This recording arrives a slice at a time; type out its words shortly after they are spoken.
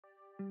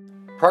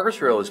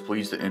Progress Rail is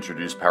pleased to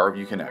introduce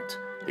PowerView Connect,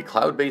 a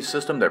cloud-based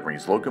system that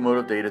brings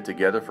locomotive data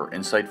together for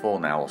insightful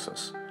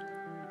analysis.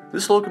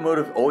 This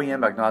locomotive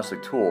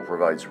OEM-agnostic tool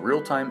provides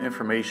real-time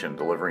information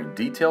delivering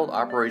detailed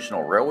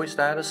operational railway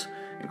status,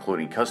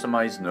 including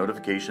customized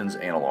notifications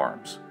and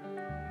alarms.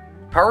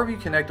 PowerView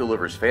Connect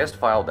delivers fast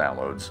file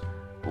downloads,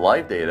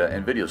 live data,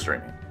 and video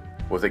streaming.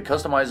 With a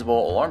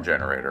customizable alarm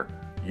generator,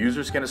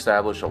 users can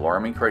establish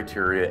alarming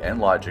criteria and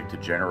logic to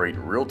generate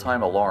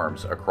real-time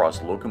alarms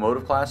across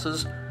locomotive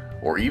classes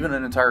or even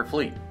an entire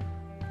fleet.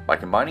 By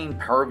combining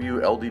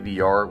PowerView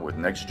LDVR with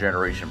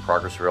next-generation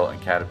Progress Rail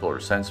and Caterpillar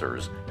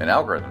sensors and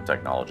algorithm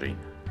technology,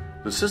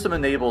 the system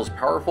enables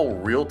powerful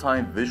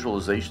real-time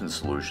visualization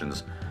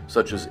solutions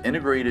such as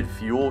integrated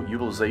fuel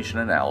utilization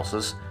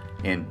analysis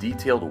and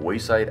detailed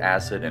wayside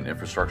asset and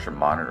infrastructure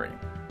monitoring.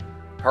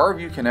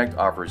 PowerView Connect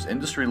offers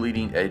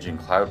industry-leading edge and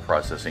cloud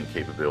processing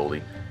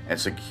capability and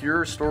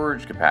secure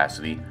storage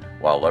capacity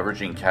while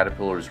leveraging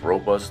Caterpillar's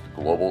robust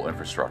global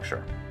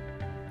infrastructure.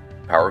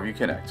 PowerView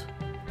Connect.